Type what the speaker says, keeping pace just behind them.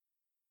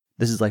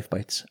This is Life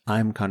Bites.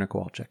 I'm Connor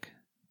Kowalczyk.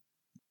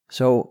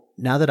 So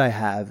now that I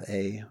have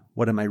a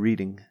What Am I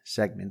Reading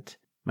segment,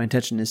 my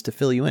intention is to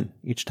fill you in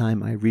each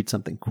time I read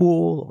something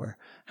cool or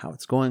how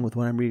it's going with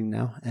what I'm reading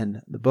now.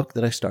 And the book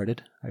that I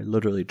started, I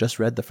literally just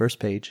read the first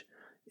page,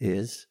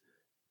 is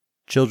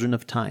Children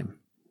of Time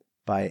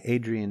by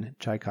Adrian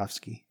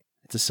Tchaikovsky.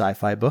 It's a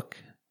sci-fi book.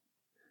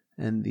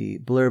 And the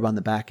blurb on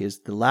the back is,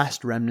 "The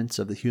last remnants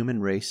of the human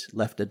race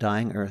left a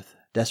dying Earth,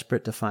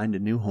 desperate to find a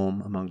new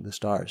home among the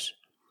stars.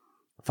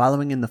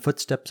 Following in the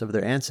footsteps of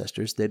their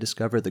ancestors, they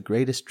discover the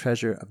greatest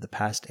treasure of the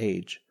past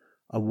age,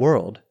 a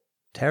world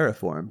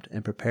terraformed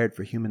and prepared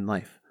for human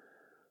life.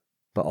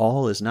 But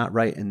all is not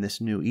right in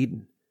this new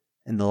Eden.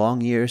 In the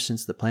long years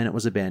since the planet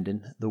was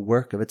abandoned, the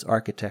work of its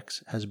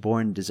architects has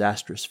borne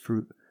disastrous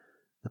fruit.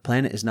 The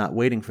planet is not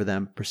waiting for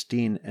them,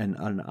 pristine and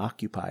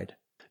unoccupied.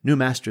 New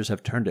masters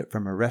have turned it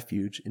from a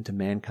refuge into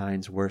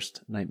mankind's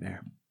worst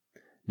nightmare.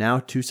 Now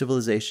two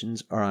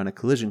civilizations are on a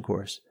collision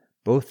course,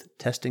 both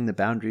testing the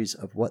boundaries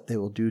of what they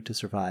will do to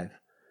survive.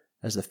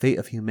 As the fate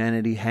of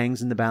humanity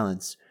hangs in the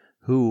balance,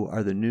 who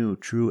are the new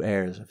true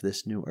heirs of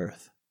this new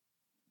Earth?"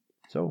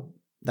 So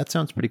that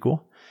sounds pretty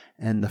cool.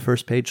 And the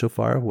first page so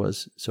far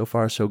was so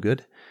far so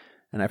good.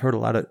 And I've heard a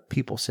lot of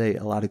people say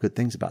a lot of good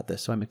things about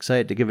this, so I'm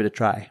excited to give it a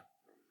try.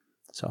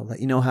 So I'll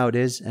let you know how it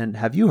is, and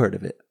have you heard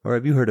of it? Or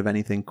have you heard of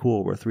anything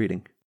cool worth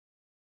reading?